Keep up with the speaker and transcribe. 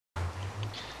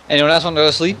Anyone else want to go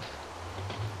to sleep?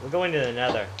 We're going to the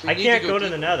nether. We I need can't to go go to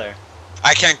deep. the nether.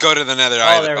 I can't go to the nether Oh,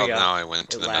 either. there we Oh, go. now I went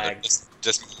to It the nether. lagged.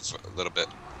 Just move a little bit.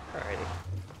 Alrighty.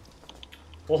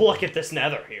 Well, look at this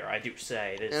nether here, I do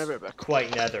say. It Yeah, is right back.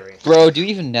 quite nethery. Bro, do you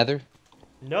even nether?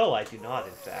 No, I do not,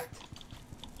 in fact.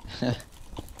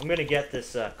 I'm gonna get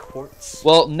this quartz.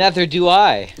 Well, nether do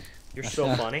I. You're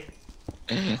so funny.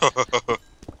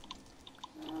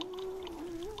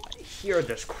 Here,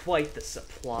 there's quite the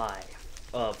supply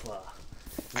of,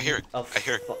 I hear it. of I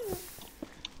hear it.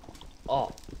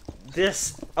 Oh,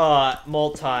 this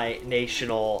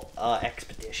multinational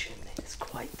expedition is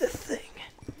quite the thing.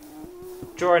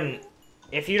 Jordan,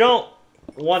 if you don't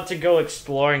want to go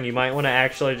exploring, you might want to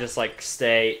actually just like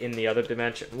stay in the other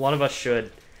dimension. One of us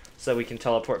should, so we can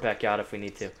teleport back out if we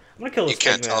need to. I'm gonna kill this You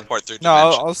can't big man. teleport through No,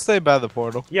 dimensions. I'll stay by the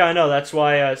portal. Yeah, I know. That's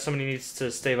why somebody needs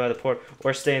to stay by the port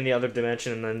or stay in the other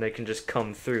dimension, and then they can just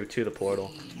come through to the portal.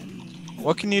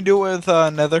 What can you do with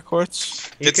nether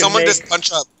quartz? You Did can someone make- just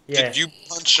punch up? Yeah. Did you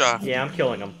punch Yeah, I'm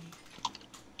killing them.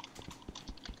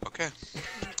 Okay.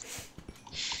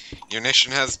 Your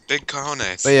nation has big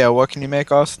cojones. But yeah, what can you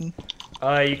make, Austin?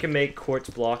 You can make quartz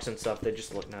blocks and stuff. They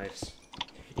just look nice.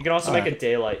 You can also make a Alright.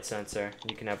 daylight sensor.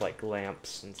 You can have like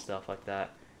lamps and stuff like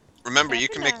that. Remember, you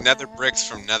can make nether bricks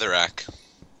from netherrack.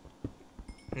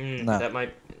 No. That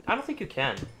might. I don't think you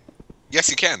can. Yes,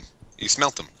 you can. You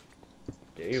smelt them.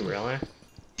 Do you really?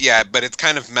 Yeah, but it's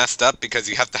kind of messed up because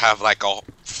you have to have like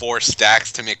 4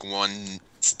 stacks to make 1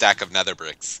 stack of nether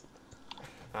bricks.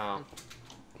 Oh.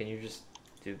 Can you just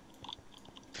do?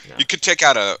 No. You could take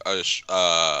out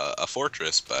a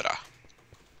fortress, but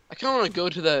I kind of want to go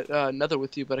to that nether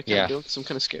with you, but I can't Yeah. do it because I'm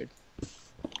kind of scared.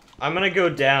 I'm gonna go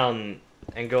down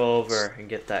and go over and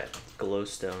get that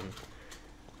glowstone.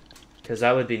 Because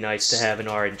that would be nice to have in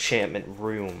our enchantment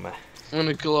room. I'm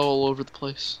gonna glow all over the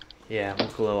place. Yeah, we'll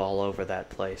glow all over that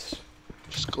place.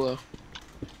 Just glow.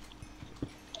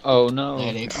 Oh no.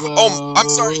 Let it glow. Oh, I'm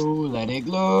sorry. Let it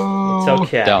glow. It's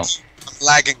okay. Don't. I'm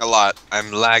lagging a lot.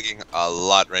 I'm lagging a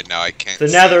lot right now. I can't. The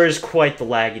see. nether is quite the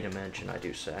laggy dimension, I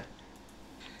do say.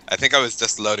 I think I was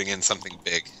just loading in something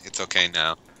big. It's okay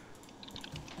now.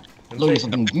 Look at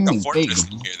something A big. fortress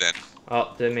in here then.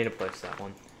 Oh, didn't mean to place that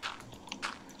one.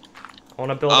 I want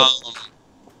to build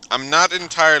I'm not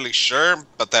entirely sure,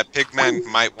 but that pigman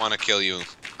might want to kill you.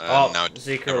 Oh, now.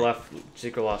 Zeker left.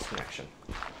 Zeker lost connection.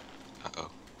 Uh-oh.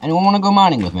 Anyone want to go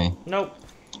mining with me? Nope.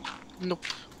 Nope.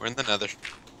 We're in the nether.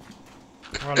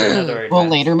 We're on the nether. Well,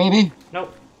 later maybe.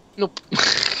 Nope. Nope.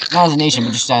 Not as a nation,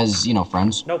 but just as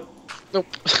friends. Nope. Nope.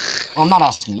 Well, I'm not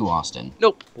asking you, Austin.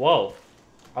 Nope. Whoa.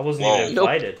 I wasn't Whoa. even Nope.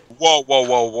 invited. Whoa, whoa,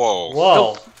 whoa, whoa.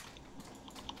 Whoa.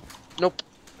 Nope.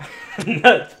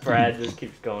 Brad just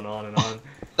keeps going on and on.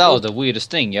 That was the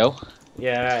weirdest thing, yo.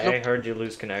 Yeah, I Nope. heard you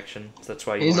lose connection. So that's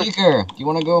why Hey, you. Zeker, do you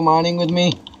want to go mining with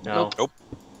me? No. Nope.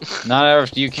 Not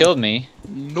after you killed me.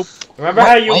 Nope. Remember What?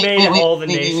 how you Wait, made wait, all the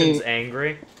wait, wait, nations wait.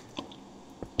 angry?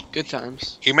 Good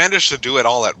times. He managed to do it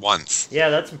all at once. Yeah,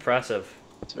 that's impressive.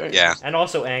 It's very Yeah. And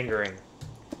also angering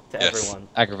to Yes. everyone.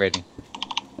 Aggravating.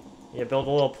 Yeah, build a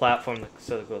little platform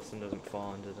so the glowstone doesn't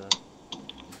fall into the.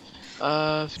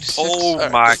 56. Oh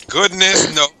Alright, my good.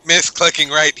 goodness, no misclicking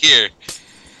right here.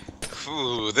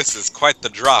 Ooh, this is quite the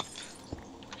drop.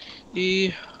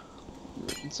 E.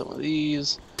 And some of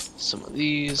these. Some of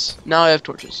these. Now I have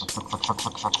torches.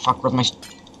 Fuck. Where's my...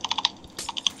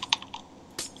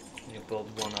 You build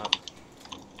one up.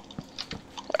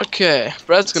 Okay.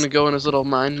 Brad's gonna go in his little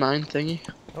mine thingy.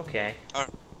 Okay.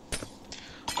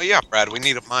 Oh yeah, Brad, we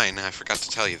need a mine. I forgot to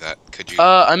tell you that. Could you?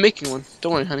 I'm making one.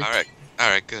 Don't worry, honey. All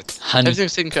right, good. Honey.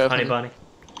 Everything's taken care of. Honey bunny.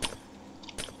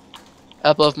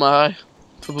 Apple of my eye.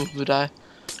 Boo die.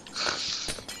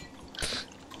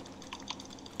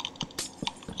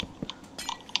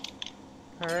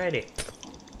 Alrighty.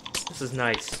 This is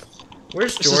nice.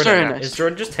 Where's This is Jordan very at? nice. Is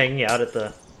Jordan just hanging out at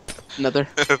the... Another.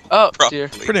 Oh Probably. dear.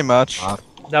 Pretty much.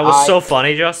 That was I- so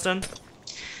funny, Justin.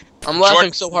 I'm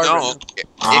laughing Jordan, so hard no, right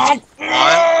now. if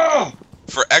you want,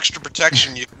 for extra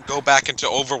protection, you can go back into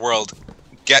Overworld,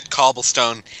 get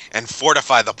cobblestone, and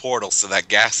fortify the portal so that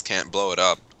gas can't blow it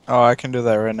up. Oh, I can do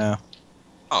that right now.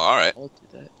 Oh, all right. I'll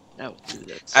do that. I'll do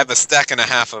that. I have a stack and a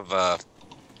half of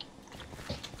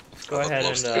Go ahead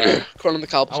and, Corn on the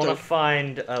I want cobblestone. to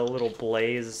find a little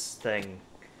blaze thing.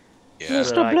 yeah.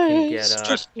 So that I can get,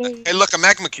 Just blaze. Hey, look, a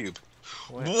magma cube.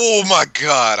 what? Oh my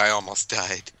God! I almost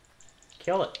died.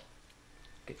 Kill it.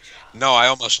 Good job. No, I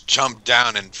almost jumped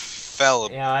down and fell.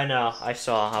 Yeah, I know. I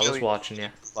saw. I was Really? watching you.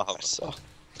 Lava. So,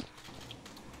 I'm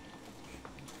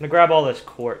gonna grab all this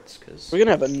quartz, because... we're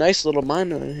gonna have a nice little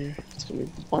mine around here. It's gonna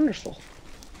be wonderful.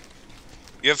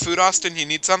 You have food, Austin? You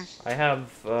need some? I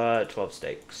have 12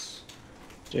 steaks.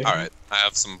 Alright, I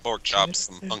have some pork chops,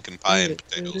 some pumpkin pie, and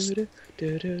potatoes.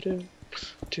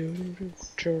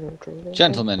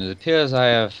 Gentlemen, it appears I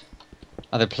have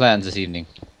other plans this evening.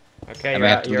 Okay, I may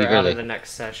have to you're leave out early. of the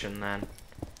next session then.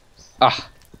 Ah,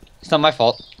 it's not my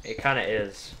fault. It kind of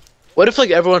is. What if like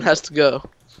everyone has to go?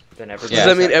 Then everybody. Yeah.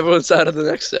 Does that mean everyone's out of the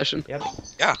next session? Yep.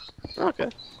 Okay.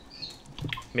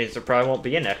 Means there probably won't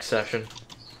be a next session.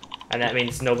 And that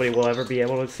means nobody will ever be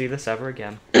able to see this ever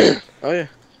again. Oh yeah.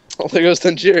 Oh, there goes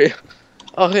Dungeria.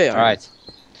 Oh hey. Alright.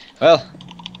 Well,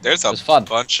 There's a was fun.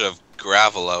 bunch of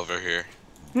gravel over here.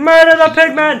 Murder the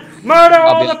pigmen! Murder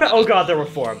I'll all be- the pig. Oh god, there were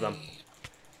 4 of them.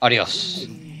 adios.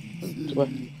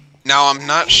 Now, I'm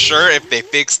not sure if they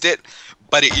fixed it,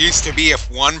 but it used to be if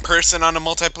one person on a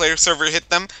multiplayer server hit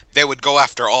them, they would go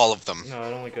after all of them. No,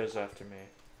 it only goes after me.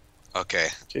 Okay.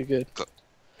 Okay, good.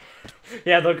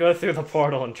 Yeah, they'll go through the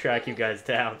portal and track you guys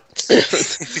down.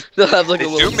 They'll have like They a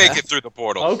little do make map. it through the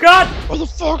portal. Oh god!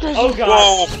 Motherfuckers! Oh god!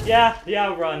 Whoa!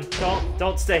 Yeah, run.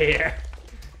 Don't stay here.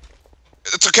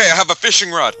 It's okay, I have a fishing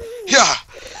rod. Yeah!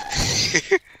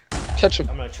 Catch him.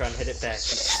 I'm gonna try and hit it back, you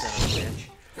son of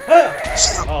a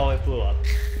bitch. Oh, it blew up.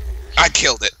 I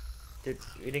killed it.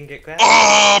 We didn't get grabbed?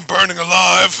 Oh, I'm burning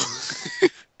alive!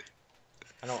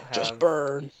 I don't have... Just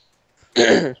burn.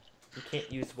 You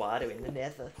can't use water in the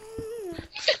nether.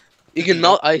 You can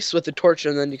melt ice with the torch,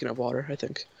 and then you can have water. I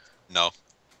think. No.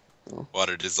 Oh.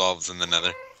 Water dissolves in the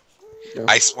nether. No.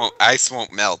 Ice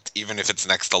won't melt, even if it's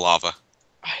next to lava.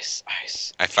 Ice.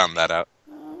 I found that out.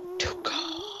 Too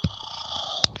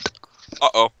cold.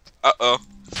 Uh-oh. Uh-oh.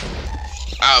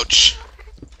 Ouch.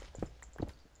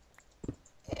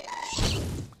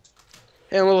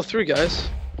 Hey, I'm level 3, guys.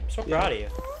 I'm so proud of you.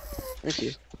 Thank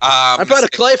you. I'm proud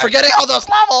of Clay for getting all those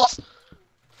levels.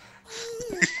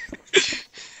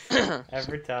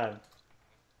 Every time.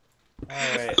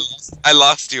 Alright. I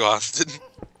lost you, Austin.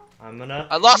 I'm gonna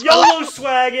I lost my YOLO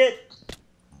swag it!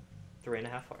 3.5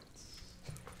 hearts.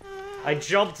 I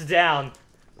jumped down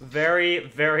very,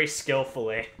 very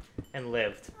skillfully and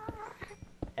lived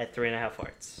at 3.5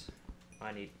 hearts.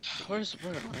 I need. Where am I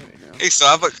right now? Hey, so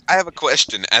I have a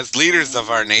question. As leaders of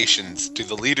our nations, do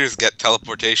the leaders get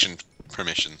teleportation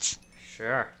permissions?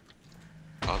 Sure.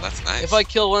 Oh, that's nice. If I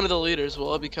kill one of the leaders,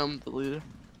 will I become the leader?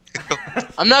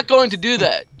 I'm not going to do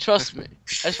that. Trust me.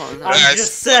 I just want to know. I'm I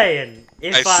just saying,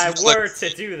 if I I slept- were to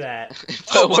do that,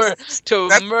 If I were to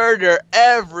That- murder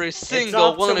every it's single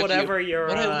up one to of whatever you. your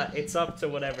What do I- it's up to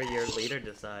whatever your leader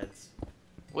decides.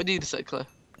 What do you decide, Clay?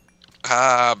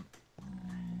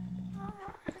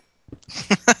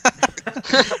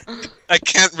 I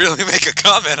can't really make a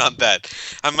comment on that.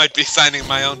 I might be signing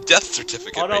my own death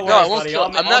certificate Oh, right don't No, I worry, won't buddy. kill- I'll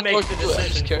I'm I'll not make going the to do it, I'm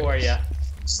just decision for you.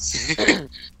 now.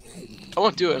 I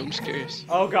won't do it. I'm just curious.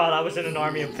 Oh god, I was in an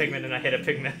army of pigmen and I hit a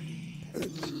pigman.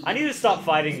 I need to stop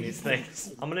fighting these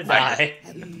things. I'm gonna die.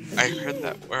 I heard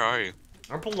that. Where are you?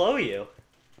 Or below you.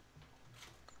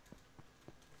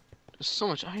 There's so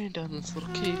much iron down in this little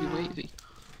cavey wavy.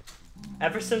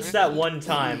 Ever since that one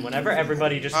time, whenever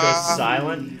everybody just goes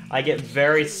silent, I get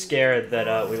very scared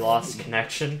that we lost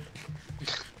connection.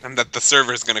 And that the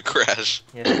server's gonna crash.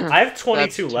 Yeah. I have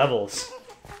 22 levels.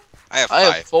 I have I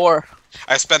 5. have 4.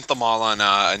 I spent them all on an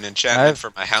I enchantment have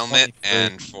for my helmet 23.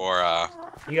 and for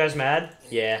You guys mad?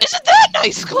 Yeah. Isn't that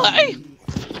nice, Clay?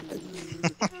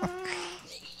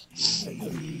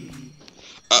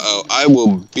 Uh-oh, I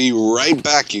will be right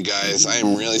back, you guys. I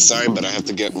am really sorry, but I have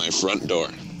to get my front door.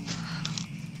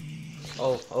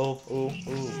 Oh.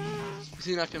 Is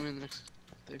he not coming next?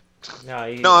 No,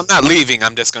 you... No, I'm not leaving.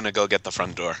 I'm just gonna go get the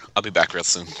front door. I'll be back real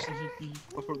soon.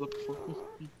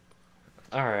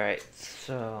 Alright,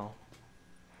 so...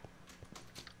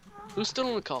 Who's still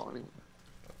on the call anyway?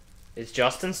 Is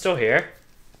Justin still here?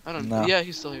 I don't know. No. Yeah,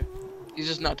 he's still here. He's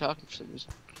just not talking for some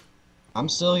reason. I'm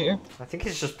still here. I think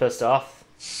he's just pissed off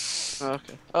Oh,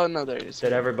 okay. Oh, no, there he is.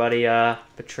 that everybody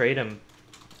betrayed him.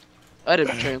 I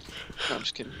didn't betray him. No, I'm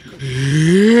just kidding.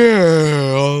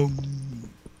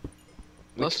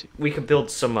 Bless you. We could build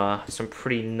some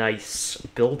pretty nice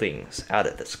buildings out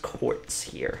of this quartz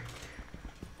here.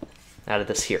 Out of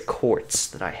this here quartz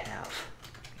that I have.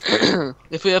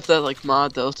 If we have that like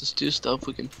mod that lets us do stuff,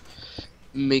 we can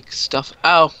make stuff.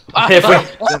 Ow! If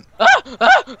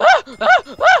we-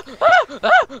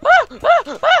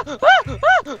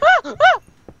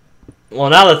 Well,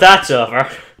 now that that's over,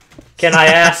 can I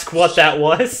ask what that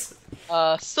was?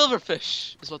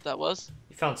 Silverfish is what that was.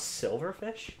 You found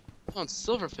silverfish? I found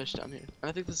silverfish down here, and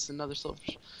I think this is another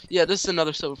silverfish. Yeah, this is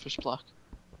another silverfish block.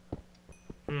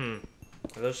 Hmm.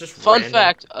 Are those just Fun random?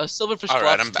 fact: a silverfish All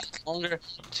right, block I'm back. is longer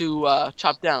to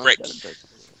chop down. Great. than a bird.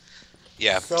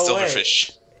 Yeah, So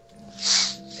silverfish.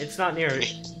 It's not near.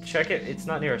 Check it. It's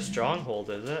not near a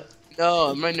stronghold, is it? No,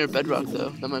 I'm right near bedrock though.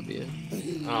 That might be it.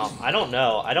 Oh, I don't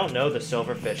know. I don't know the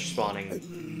silverfish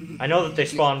spawning. I know that they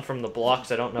spawn from the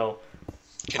blocks. I don't know.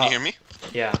 Can you hear me?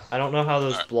 Yeah, I don't know how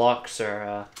those Alright. blocks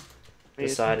are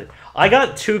decided. I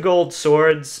got 2 gold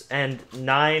swords and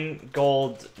 9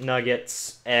 gold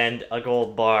nuggets and a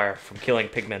gold bar from killing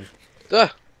pigmen.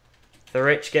 Ah, The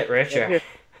rich get richer. here.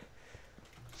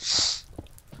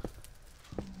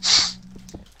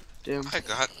 Damn. I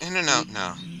got in and out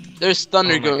now. There's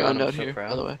thunder Oh my going God, on I'm out so here, proud.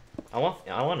 by the way. I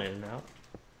want in now.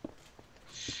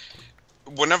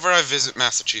 Whenever I visit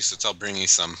Massachusetts, I'll bring you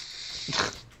some.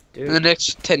 Dude, In the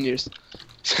next 10 years.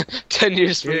 10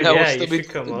 years from dude, now, yeah, we'll you still be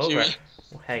should come doing over. Dungeria.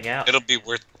 We'll hang out. It'll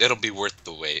be worth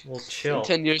the wait. We'll In chill.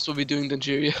 10 years, we'll be doing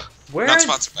Dungeria. Where? Not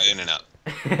sponsored by In and Out.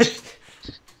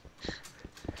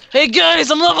 Hey guys,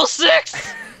 I'm level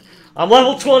 6! I'm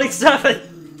level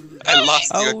 27. I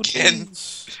lost you Oh, again.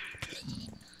 jeez.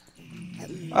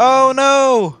 Oh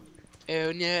no!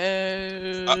 Oh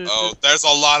no. Uh-oh, there's a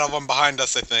lot of them behind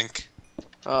us, I think.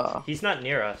 Oh. He's not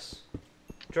near us.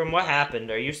 Jordan, what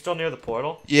happened? Are you still near the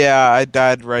portal? Yeah, I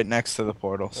died right next to the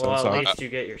portal, so Well, it's at all least you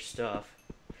get your stuff.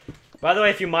 By the way,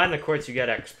 if you mine the quartz, you get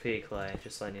XP, Clay.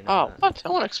 Just letting you know Oh, that. what? I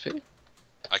want XP.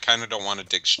 I kind of don't want to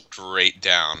dig straight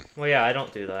down. Well, yeah, I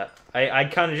don't do that. I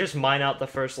kind of just mine out the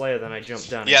first layer, then I jump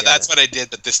down. Yeah, and get that's it. what I did,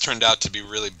 but this turned out to be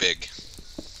really big.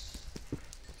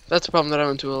 That's a problem that I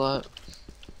run into a lot.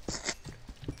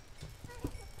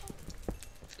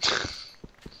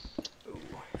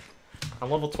 I'm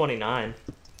level 29.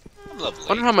 I'm I lovely.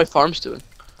 wonder how my farm's doing.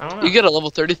 I don't know. You get a level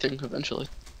 30 thing eventually.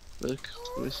 Look,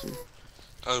 let me see.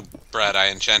 Oh, Brad, I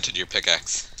enchanted your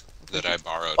pickaxe that I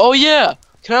borrowed. Oh yeah!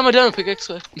 Can I have my diamond pickaxe?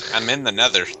 I'm in the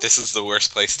nether. This is the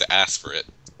worst place to ask for it,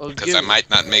 Oh, because give I me. might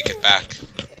not make it back.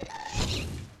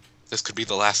 This could be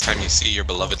the last time you see your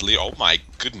beloved Lee. Oh my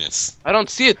goodness. I don't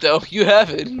see it though. You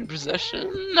have it in your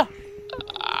possession.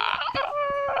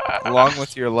 along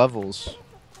with your levels.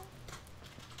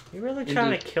 You really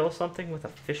trying to kill something with a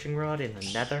fishing rod in the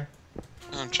nether?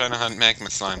 I'm trying to hunt magma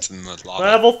slimes in the lava.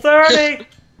 Level 30!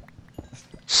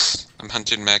 I'm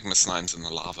hunting magma slimes in the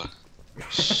lava.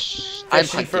 I'm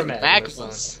Fishing for hunting magmas.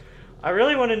 magmas. I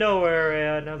really want to know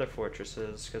where another fortress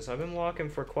is, because I've been walking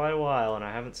for quite a while and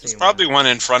I haven't seen There's probably one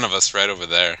in front of us right over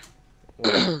there.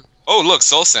 Oh, look,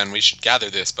 soul sand. We should gather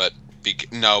this, but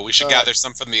no, we should gather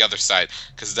some from the other side,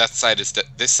 because that side is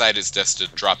this side is just to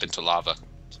drop into lava.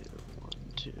 2, 1,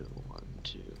 2, 1,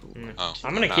 2. Oh,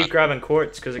 I'm gonna not. keep grabbing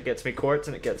quartz, because it gets me quartz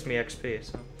and it gets me XP,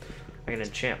 so I can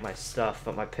enchant my stuff,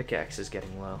 but my pickaxe is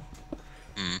getting low.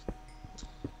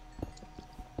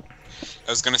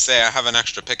 I was gonna say I have an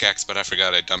extra pickaxe, but I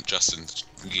forgot I dumped Justin's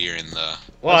gear in the.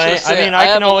 Well, I I, was gonna I say, mean, I I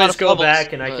have can a lot always of go levels,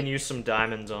 back and I but- can use some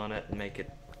diamonds on it and make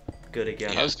it good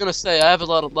again. I was gonna say I have a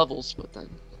lot of levels, but then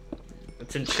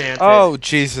It's enchanted. Oh,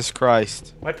 Jesus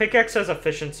Christ. My pickaxe has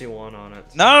efficiency 1 on it.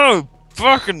 No!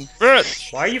 Fucking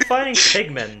bitch! Why are you fighting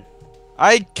pigmen?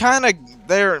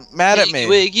 They're mad at me.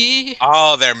 Wiggy.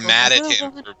 Oh, they're mad at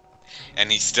him,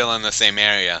 and he's still in the same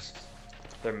area.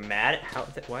 They're mad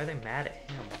at why are they mad at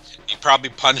him? He probably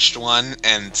punched one,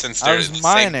 and since I they're was the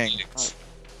mining. same phoenix-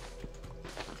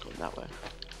 I'm going that way.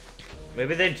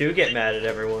 Maybe they do get mad at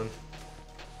everyone.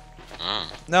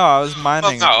 Oh. No, I was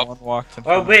mining no. and one walked in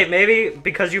Oh front wait, maybe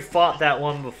because you fought that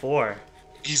one before.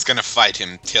 He's gonna fight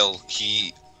him till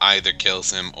he either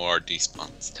kills him or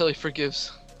despawns. Till he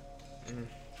forgives. I'm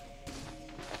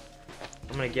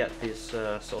gonna get these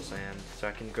soul sand so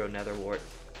I can grow nether wart.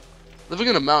 Living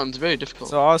in a mountain is very difficult.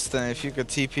 So Austin, if you could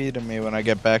TP to me when I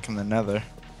get back in the nether.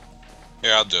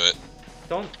 Here, I'll do it.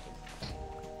 Don't.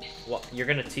 What? You're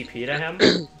gonna TP to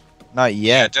him? Not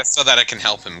Yeah, yet. just so that I can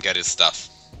help him get his stuff.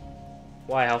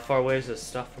 Why? How far away is this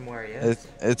stuff from where he is?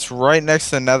 It's right next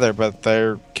to the nether, but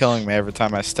they're killing me every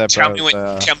time I step Tell out. me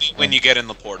when you get in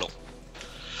the portal.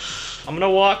 I'm gonna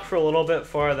walk for a little bit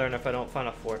farther, and if I don't find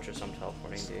a fortress, I'm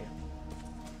teleporting to you.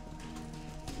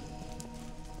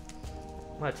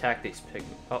 I'm gonna attack these pig.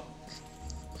 Oh.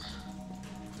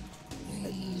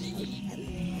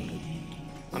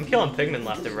 I'm killing pigmen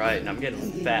left and right, and I'm getting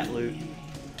fat loot.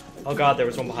 Oh god, there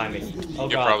was one behind me. Oh You're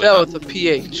god. probably- That was a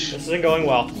pH. This isn't going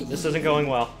well. This isn't going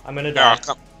well. I'm gonna Here, die. I'll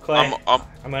come. Clay,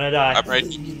 I'm gonna die. right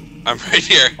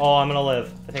here. Oh, I'm gonna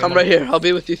live. I think I'm right here. I'll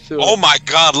be with you through. Oh my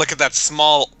god, look at that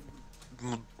small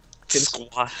Penis.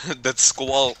 squall. That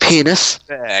squall. Penis.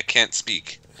 I can't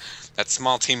speak. That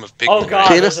small team of pigmen. Oh god,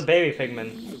 Penis. there's a baby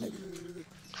pigman.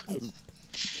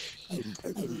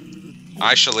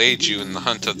 I shall aid you in the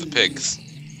hunt of the pigs.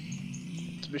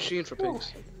 It's a machine for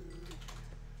pigs.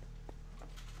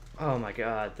 Oh my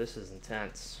god, this is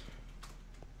intense.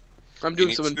 I'm doing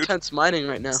need some food? intense mining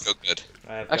right now. So good.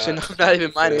 Actually, no, I'm not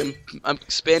even mining. I'm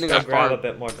expanding I'll our grab farm. a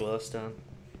bit more glowstone.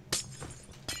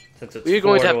 Since it's We are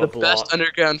going to have four the to a best block.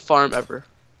 underground farm ever.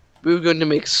 We were going to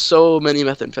make so many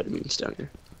methamphetamines down here.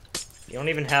 You don't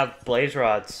even have blaze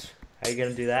rods. How are you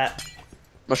gonna do that?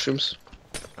 Mushrooms.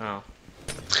 Oh.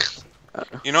 I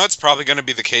don't know. You know what's probably going to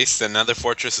be the case? The Nether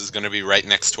Fortress is going to be right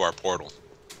next to our portal.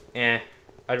 Eh.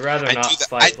 I'd rather I not do that-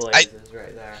 fight I- blazes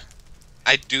right there.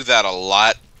 I do that a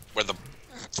lot, where the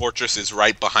fortress is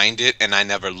right behind it, and I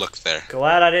never look there.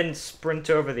 Glad I didn't sprint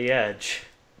over the edge.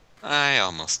 I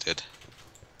almost did.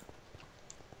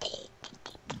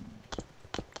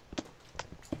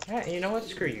 Yeah, you know what?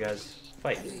 Screw you guys.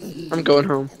 Fight. I'm going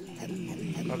home.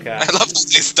 Okay. I love how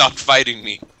they stopped fighting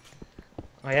me.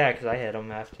 Oh yeah, because I hit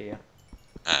him after you.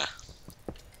 Ah.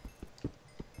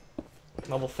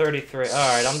 Level 33.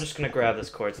 Alright, I'm just gonna grab this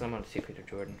quartz and I'm gonna see Peter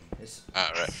Jordan.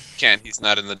 Alright. Can't, he's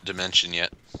not in the dimension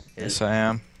yet. Yes, I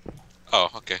am. Oh,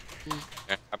 okay.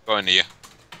 Yeah, I'm going to you.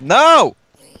 No!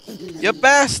 You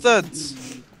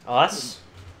bastards! Us?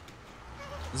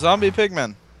 Zombie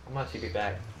pigmen. I'm gonna TP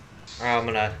back. Alright, I'm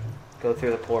gonna go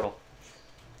through the portal.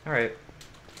 Alright.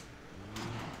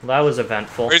 Well, that was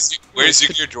eventful. Where's your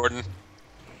gear, Jordan?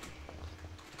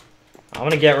 I'm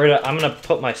gonna get rid of. I'm gonna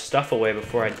put my stuff away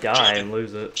before I die and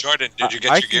lose it. Jordan, did you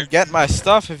get I your can gear? get my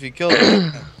stuff if you kill the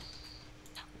pigmen.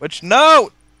 Which,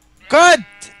 no! God!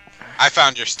 I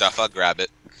found your stuff. I'll grab it.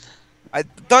 I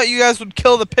thought you guys would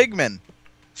kill the pigmen.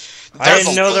 I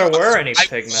didn't know there were any I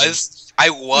pigmen.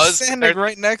 was standing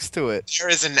right next to it. There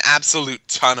is an absolute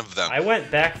ton of them. I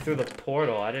went back through the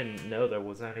portal. I didn't know there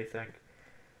was anything.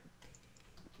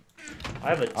 I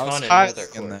have a I was ton in hiding nether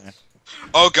in quartz. there.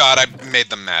 Oh god, I made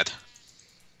them mad.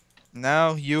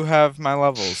 Now you have my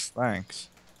levels. Thanks.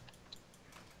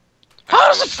 How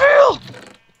does it feel?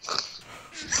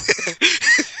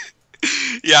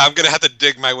 Yeah, I'm gonna have to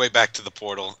dig my way back to the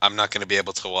portal. I'm not gonna be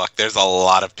able to walk. There's a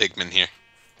lot of pigmen here.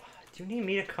 Do you need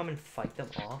me to come and fight them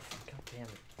off? God damn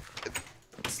it.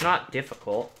 It's not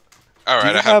difficult. Alright, Do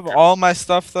you I have have. all my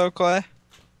stuff though, Clay?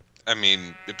 I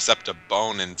mean, except a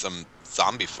bone and some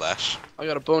zombie flesh. I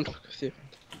got a bone to cook with you.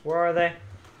 Where are they?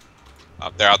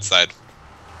 They're outside.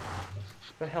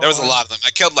 The hell There was a are lot of them. I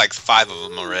killed like 5 of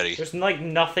them already. There's like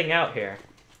nothing out here.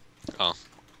 Oh.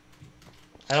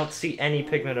 I don't see any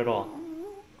pigment at all.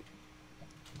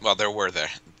 Well, there were there.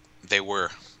 They were.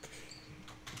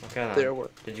 Okay then. There were.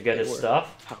 Did you get They his were.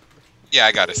 stuff? Yeah,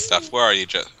 I got his stuff. Where are you,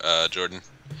 Jordan?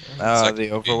 The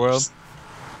overworld.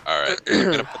 Alright. I'm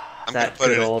gonna That put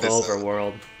it good in old this,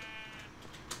 overworld.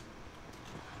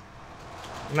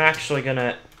 I'm actually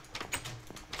gonna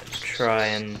try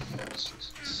and.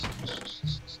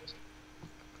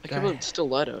 I can't believe it's still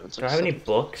light out. It's Do I like have any 7.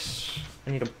 books?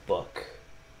 I need a book.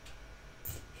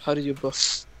 How do you book?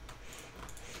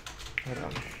 Hold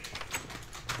on.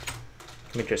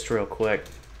 Let me just real quick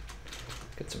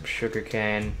get some sugar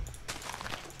cane.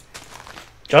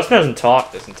 Justin hasn't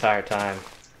talked this entire time.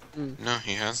 No,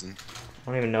 he hasn't. I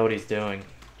don't even know what he's doing.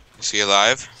 Is he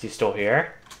alive? Is he still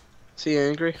here? Is he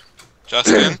angry?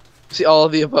 Justin? Is he all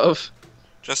of the above?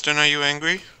 Justin, are you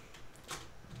angry?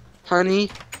 Honey?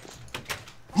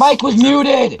 Mike was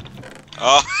muted!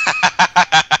 Oh.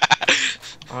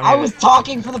 I was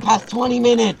talking for the past 20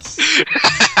 minutes!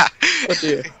 Oh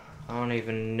dear. I don't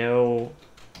even know.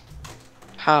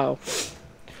 How?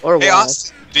 Or Hey, why?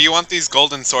 Austin, do you want these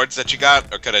golden swords that you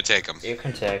got, or could I take them? You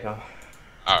can take them.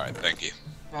 Alright, thank you.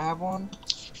 Can I have one?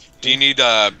 Do you need,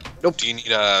 Nope. do you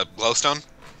need a glowstone?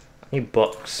 I need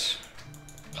books.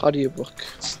 How do you book?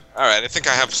 Alright, I think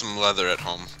I have some leather at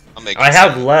home. I'll make I you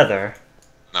have some. leather.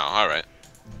 No, alright.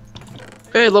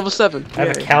 Hey, level 7. I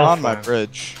have a Yay. cow On my farm.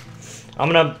 bridge. I'm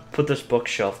gonna put this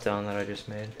bookshelf down that I just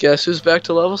made. Guess who's back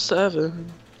to level 7?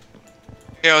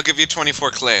 Here, I'll give you 24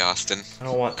 clay, Austin. I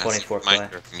don't want As 24 a clay.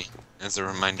 reminder of me. As a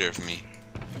reminder of me.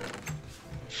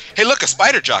 Hey, look, a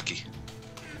spider jockey!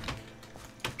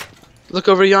 Look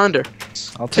over yonder.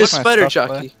 I'll take His my spider stuff,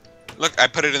 Clay. jockey. Look, I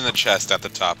put it in the chest at the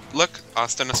top. Look,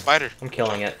 Austin, a spider. I'm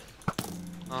killing it.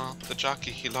 Oh, the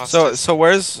jockey, he lost So his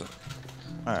where's?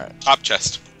 All right. top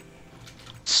chest.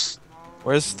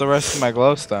 Where's the rest of my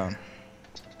glowstone?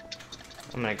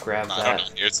 I'm gonna grab I don't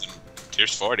that. know,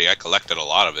 here's 40. I collected a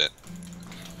lot of it.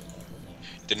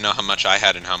 Didn't know how much I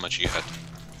had and how much you had.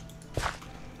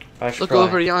 I should Look probably-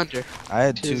 over yonder. I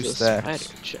had 2 Tis a stacks.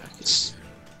 spider jockey.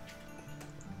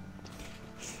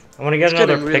 I want to get It's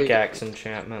another getting really- pickaxe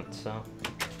enchantment, so.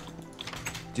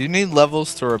 Do you need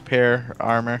levels to repair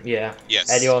armor? Yeah. Yes.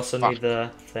 And you also Fuck. need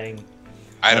the thing.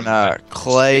 Item. And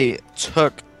Clay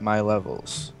took my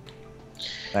levels.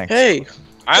 Thanks. Hey!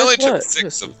 I only guess took what? 6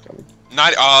 This of is coming.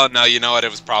 not. Oh no, you know what?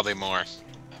 It was probably more.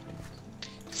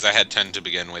 because I had 10 to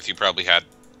begin with. You probably had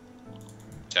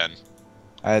 10.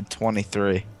 I had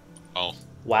 23. Oh.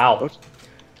 Wow.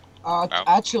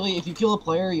 Actually, if you kill a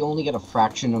player, you only get a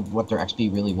fraction of what their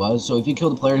XP really was. So if you kill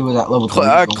the player who was at level 3, you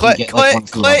only get like 1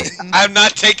 through level. I'm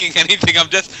not taking anything. I'm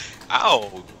just.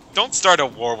 Ow! Don't start a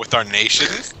war with our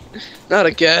nations. Not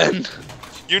again.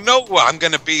 You know I'm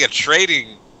gonna be a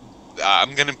trading.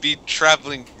 I'm gonna be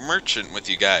traveling merchant with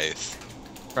you guys.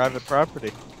 Private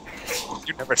property.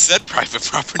 You never said private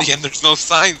property, and there's no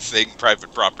sign saying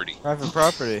private property. Private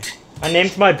property. I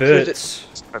named my boots.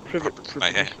 My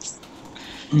ass.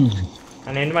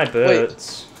 I named my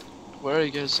boots. Where are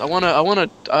you guys? I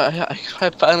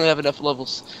finally have enough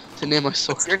levels to name my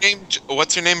sword.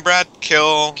 What's your name, Brad?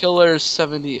 Killer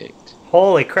 78.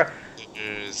 Holy crap.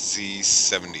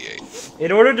 Z78.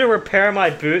 In order to repair my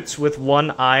boots with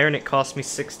 1 iron, it cost me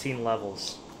 16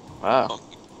 levels. Wow.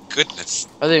 Goodness.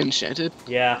 Are they enchanted?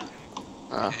 Yeah.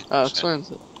 Oh,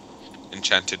 explains it.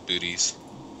 Enchanted booties.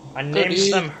 I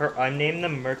named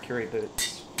them Mercury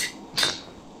boots.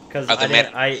 Because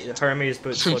Hermes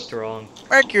boots looked wrong.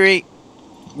 Mercury.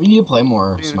 We need to play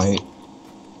more Smite.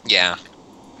 Yeah.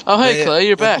 Oh, hey, Clay,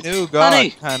 you're back. New god Honey!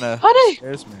 kinda Honey!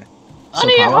 scares me.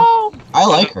 Honey, you're home! I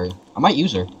like her. I might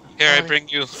use her. Here, I bring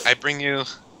you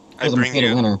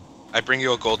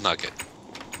a gold nugget.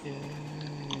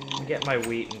 Get my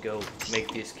wheat and go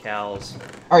make these cows.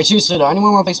 Alright, seriously, do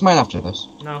anyone want to play Smite after this?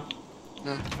 No.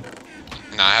 No,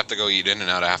 I have to go eat In and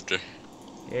Out after.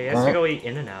 Yeah, he has to go eat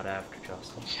In and Out after,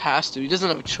 Justin. He has to. He doesn't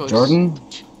have a choice. Jordan?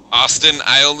 Austin,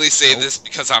 I only say this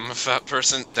because I'm a fat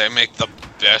person. They make the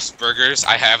best burgers.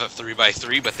 I have a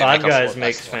 3x3, but they Five make a 4x4. Guys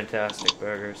makes fantastic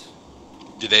burgers.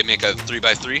 Do they make a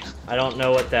 3x3? I don't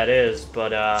know what that is,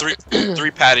 but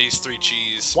three patties, 3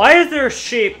 cheese. Why is there a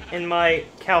sheep in my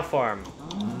cow farm?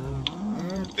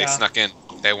 They snuck in.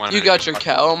 They wanted. You got your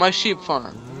cow on my sheep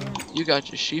farm. You got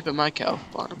your sheep at my cow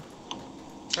farm.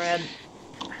 Brad.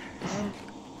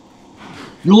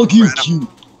 You're looking cute.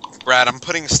 Brad, I'm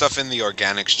putting stuff in the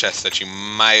organics chest that you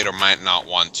might or might not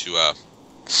want to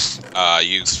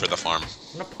use for the farm.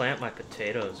 I'm gonna plant my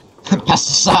potatoes. And grow them.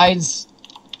 Pesticides.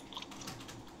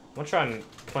 I'm gonna try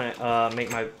and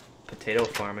make my potato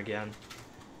farm again.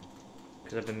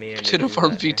 Because I've been meaning to Potato do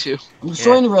farm that. V2. I'm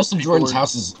destroying the rest of Jordan's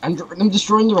houses. I'm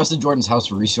destroying the rest of Jordan's house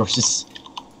for resources.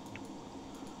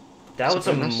 That was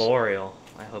a memorial,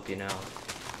 I hope you know.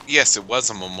 Yes, it was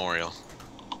a memorial.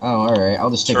 Oh, alright. I'll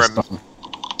just take the stuff.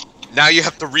 Now you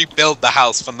have to rebuild the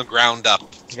house from the ground up.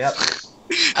 Yep.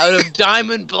 Out of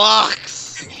diamond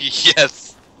blocks!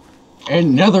 Yes.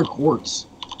 And nether quartz.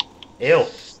 Ew.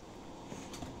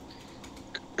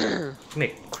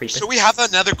 Me creepy. Should we have a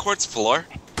nether quartz floor?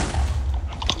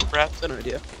 Brad? That's an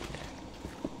idea.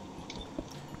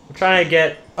 I'm trying to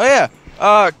get. Oh yeah.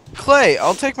 Clay,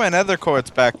 I'll take my nether quartz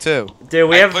back too. Dude,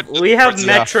 we have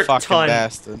metric fucking tons.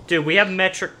 bastard. Dude, we have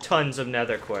metric tons of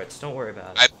nether quartz. Don't worry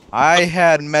about it. I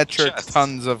had metric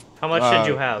tons of. How much did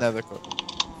you have? Nether quartz.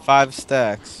 5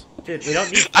 stacks. Dude, we don't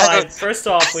need 5. First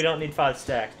off, we don't need 5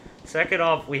 stacks. Second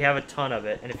off, we have a ton of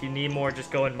it, and if you need more,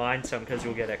 just go and mine some because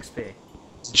you'll get XP.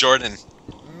 Jordan,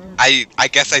 I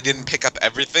guess I didn't pick up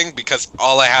everything because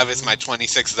all I have is my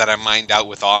 26 that I mined out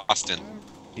with Austin.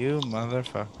 You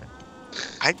motherfucker.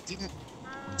 I didn't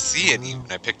see any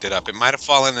when I picked it up. It might have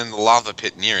fallen in the lava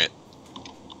pit near it.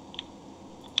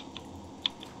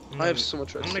 I have so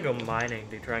much I'm rice. gonna go mining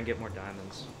to try and get more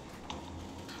diamonds.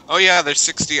 Oh yeah, there's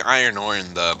 60 iron ore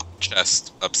in the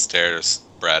chest upstairs,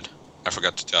 Brad. I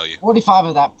forgot to tell you. 45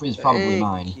 of that is probably Thank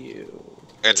mine. you.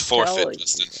 It's Telling forfeit, me.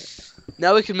 Justin.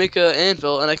 Now we can make an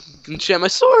anvil and I can enchant my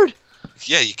sword!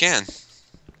 Yeah, you can.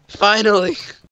 Finally!